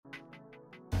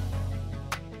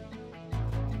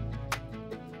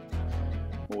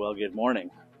Well, good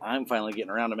morning. I'm finally getting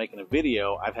around to making a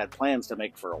video I've had plans to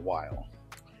make for a while.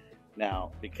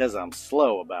 Now, because I'm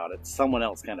slow about it, someone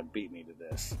else kind of beat me to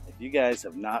this. If you guys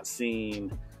have not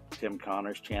seen Tim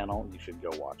Connor's channel, you should go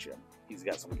watch him. He's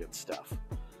got some good stuff.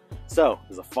 So,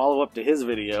 as a follow-up to his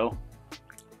video,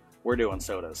 we're doing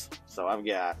sodas. So I've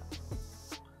got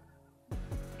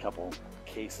a couple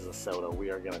cases of soda.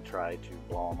 We are going to try to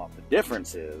blow them up. The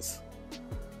difference is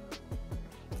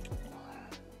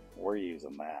we're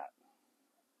using that.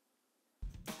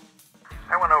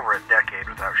 I went over a decade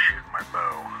without shooting my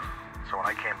bow, so when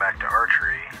I came back to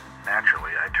archery, naturally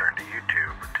I turned to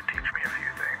YouTube to teach me a few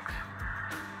things.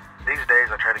 These days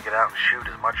I try to get out and shoot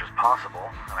as much as possible,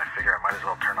 and I figure I might as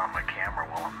well turn on my camera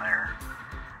while I'm there.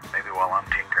 Maybe while I'm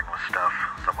tinkering with stuff,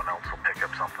 someone else will pick up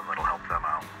something that'll help them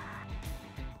out.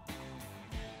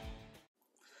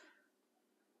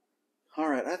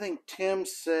 Alright, I think Tim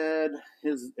said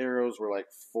his arrows were like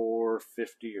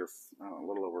 450 or a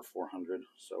little over 400.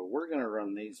 So we're going to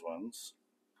run these ones.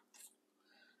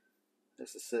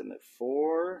 This is sitting at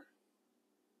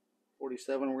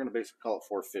 447. We're going to basically call it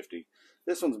 450.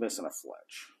 This one's missing a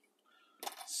fletch.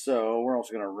 So we're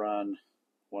also going to run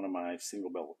one of my single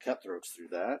bevel cutthroats through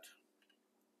that.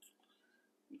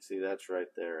 You can see that's right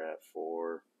there at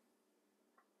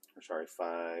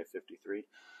 553.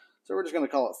 So we're just going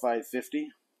to call it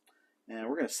 550, and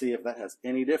we're going to see if that has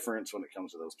any difference when it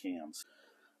comes to those cans.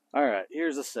 Alright,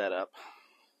 here's the setup.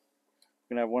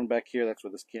 We're going to have one back here. That's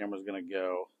where this camera is going to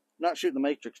go. I'm not shooting the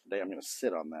matrix today. I'm going to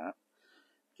sit on that.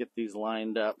 Get these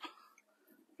lined up.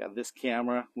 Got this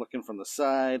camera looking from the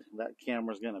side. That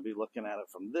camera is going to be looking at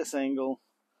it from this angle.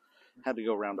 Had to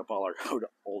go round up all our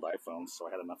old iPhones, so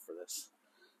I had enough for this.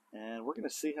 And we're going to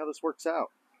see how this works out.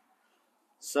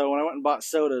 So when I went and bought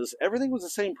sodas, everything was the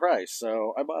same price.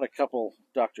 So I bought a couple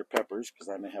Dr. Peppers because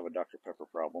I may have a Dr. Pepper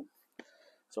problem.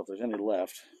 So if there's any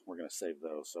left, we're going to save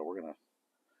those. So we're going to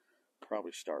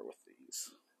probably start with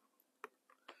these.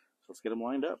 So let's get them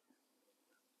lined up.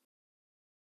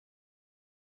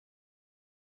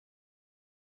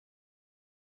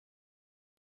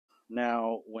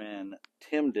 Now, when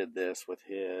Tim did this with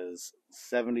his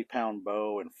 70-pound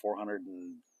bow and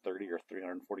 430 or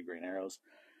 340 grain arrows,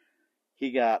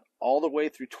 he got all the way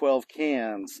through 12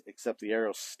 cans, except the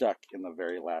arrow stuck in the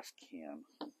very last can.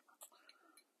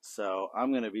 So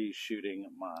I'm going to be shooting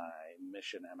my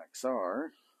Mission MXR,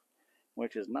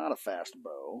 which is not a fast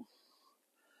bow.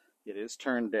 It is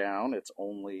turned down. It's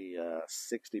only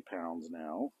 60 pounds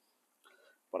now,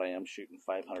 but I am shooting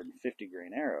 550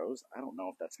 grain arrows. I don't know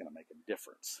if that's going to make a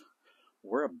difference.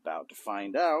 We're about to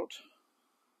find out.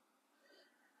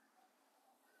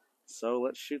 So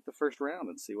let's shoot the first round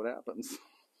and see what happens.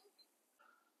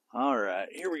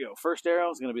 Alright, here we go. First arrow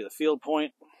is going to be the field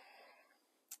point.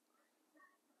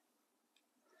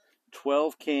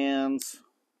 12 cans.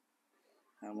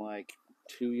 I'm like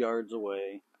 2 yards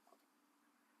away.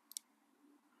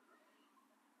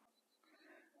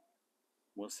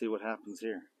 We'll see what happens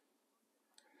here.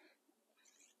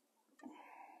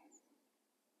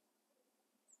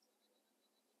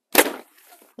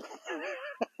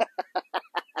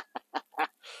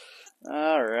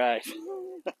 All right.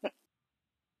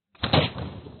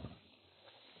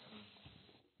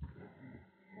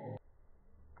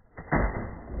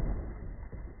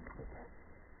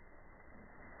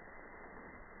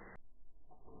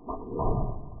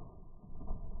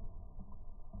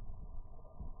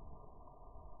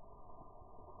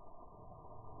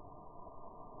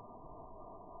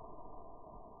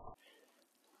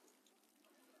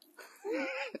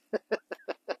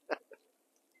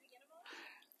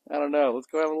 I don't know. Let's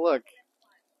go have a look.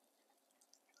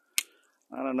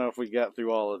 I don't know if we got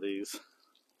through all of these.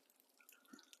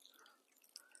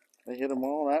 I hit them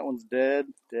all. That one's dead.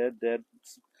 Dead, dead.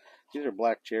 These are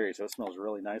black cherries, so it smells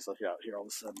really nice out here all of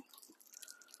a sudden.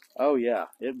 Oh yeah,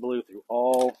 it blew through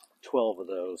all 12 of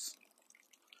those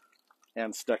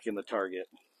and stuck in the target.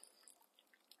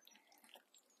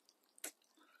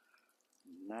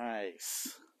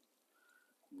 Nice.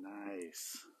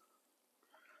 Nice.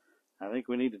 I think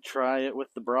we need to try it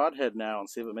with the broadhead now and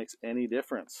see if it makes any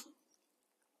difference.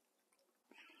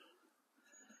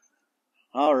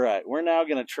 Alright, we're now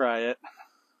going to try it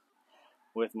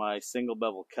with my single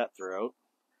bevel cutthroat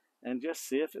and just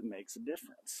see if it makes a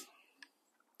difference.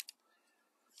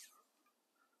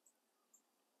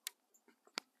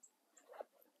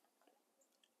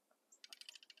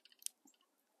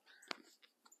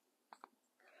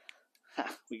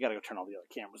 We got to go turn all the other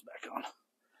cameras back on.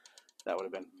 That would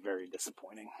have been very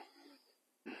disappointing.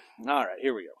 Alright,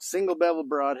 here we go. Single bevel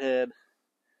broadhead,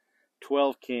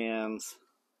 12 cans,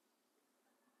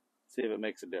 See if it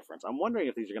makes a difference. I'm wondering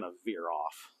if these are going to veer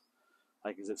off.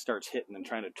 Like as it starts hitting and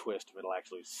trying to twist, if it'll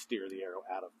actually steer the arrow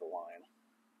out of the line.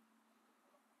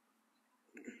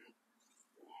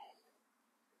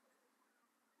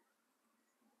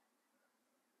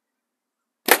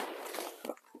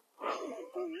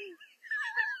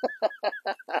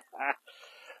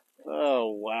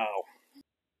 Oh, wow.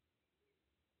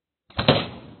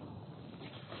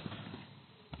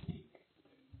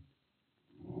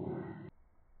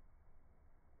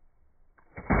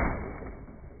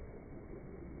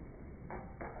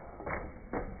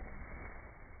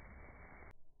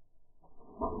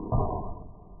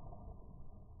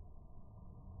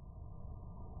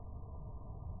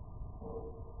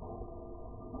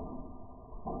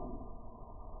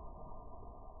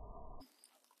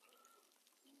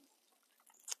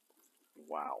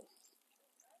 Wow.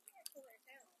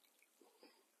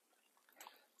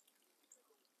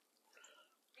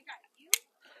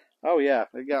 Oh, yeah,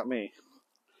 it got me.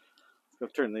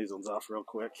 Let's go turn these ones off real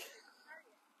quick.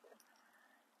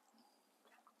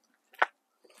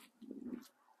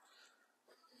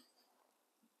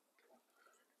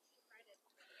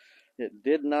 It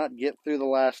did not get through the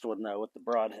last one, though, with the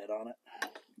broadhead on it.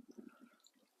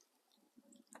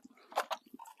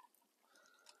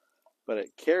 But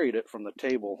it carried it from the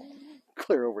table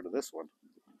clear over to this one.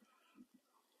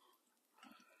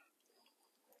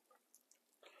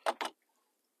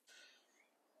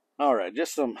 All right,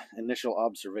 just some initial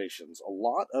observations. A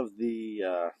lot of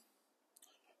the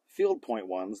field point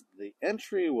ones, the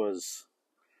entry was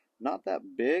not that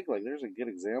big. Like, there's a good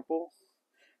example.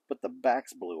 But the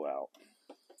backs blew out.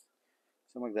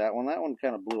 Something like that one. That one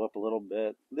kind of blew up a little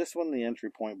bit. This one, the entry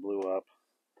point blew up.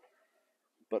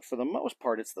 But for the most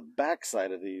part, it's the back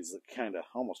side of these that kind of,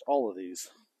 almost all of these,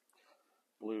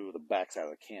 blew the back side of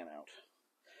the can out.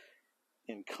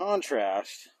 In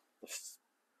contrast,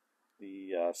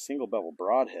 the single bevel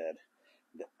broadhead,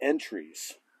 the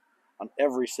entries on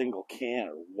every single can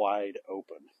are wide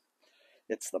open.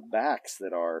 It's the backs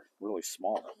that are really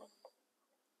small.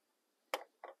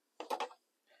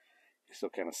 You still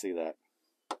kind of see that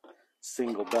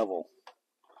single bevel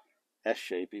S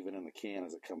shape even in the can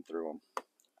as it comes through them.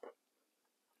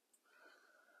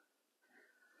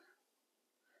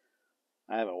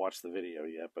 I haven't watched the video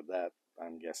yet, but that,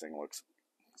 I'm guessing, looks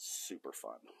super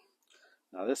fun.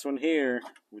 Now this one here,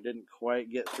 we didn't quite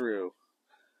get through.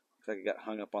 Looks like it got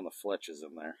hung up on the fletches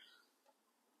in there.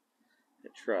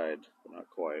 It tried, but not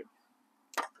quite.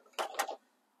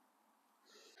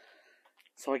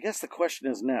 So I guess the question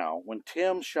is now, when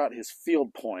Tim shot his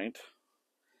field point,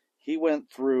 he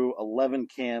went through 11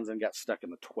 cans and got stuck in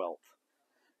the 12th.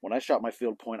 When I shot my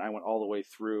field point, I went all the way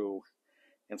through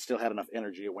and still had enough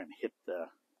energy. It went and hit the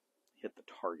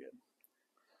target.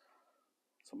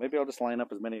 So maybe I'll just line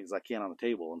up as many as I can on the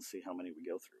table and see how many we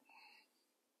go through.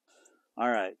 All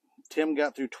right, Tim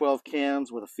got through 12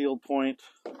 cans with a field point.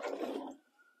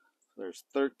 There's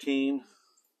 13,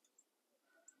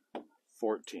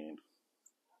 14.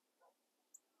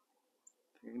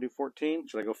 You can do 14?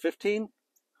 Should I go 15?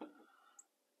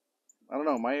 I don't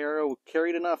know. My arrow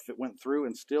carried enough. It went through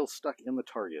and still stuck in the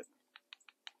target.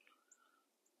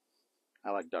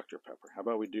 I like Dr. Pepper. How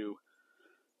about we do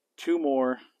 2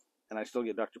 more and I still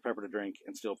get Dr. Pepper to drink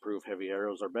and still prove heavy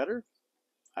arrows are better?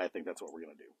 I think that's what we're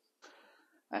going to do.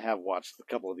 I have watched a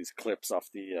couple of these clips off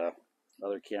the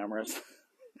other cameras.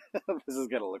 This is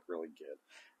going to look really good.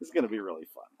 This is going to be really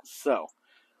fun. So,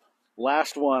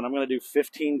 last one. I'm going to do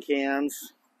 15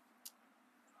 cans.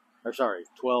 Or sorry,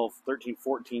 12, 13,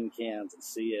 14 cans and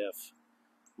see if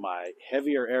my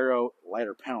heavier arrow,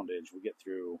 lighter poundage will get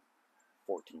through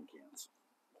 14 cans.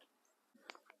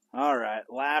 All right,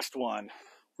 last one.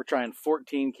 We're trying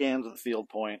 14 cans with the field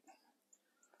point.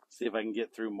 See if I can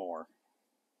get through more.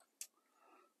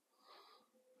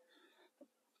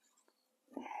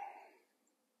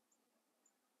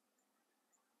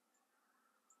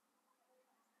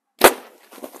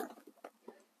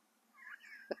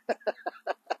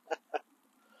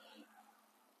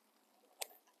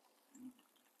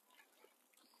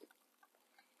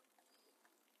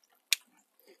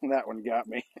 That one got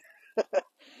me.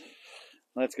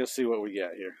 Let's go see what we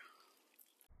got here.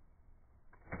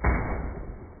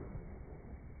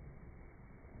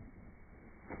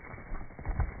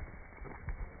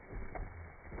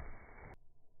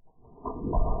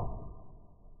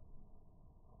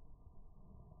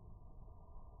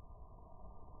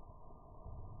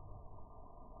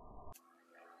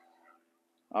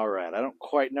 All right, I don't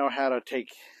quite know how to take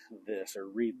this or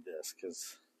read this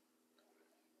because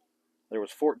there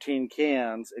was 14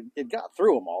 cans. It got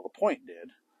through them all, the point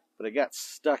did, but it got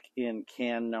stuck in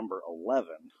can number 11.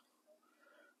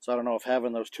 So I don't know if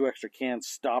having those 2 extra cans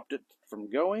stopped it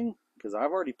from going, because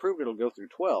I've already proved it'll go through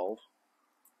 12.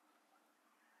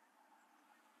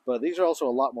 But these are also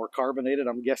a lot more carbonated.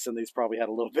 I'm guessing these probably had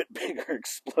a little bit bigger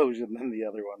explosion than the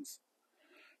other ones,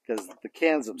 because the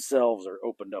cans themselves are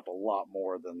opened up a lot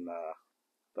more than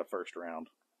the first round.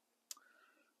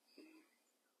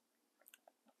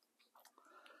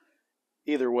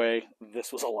 Either way,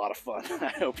 this was a lot of fun.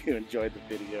 I hope you enjoyed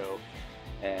the video.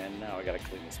 And now I gotta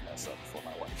clean this mess up before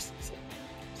my wife sees it.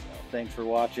 So thanks for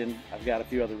watching. I've got a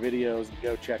few other videos.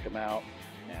 Go check them out,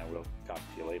 and we'll talk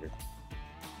to you later.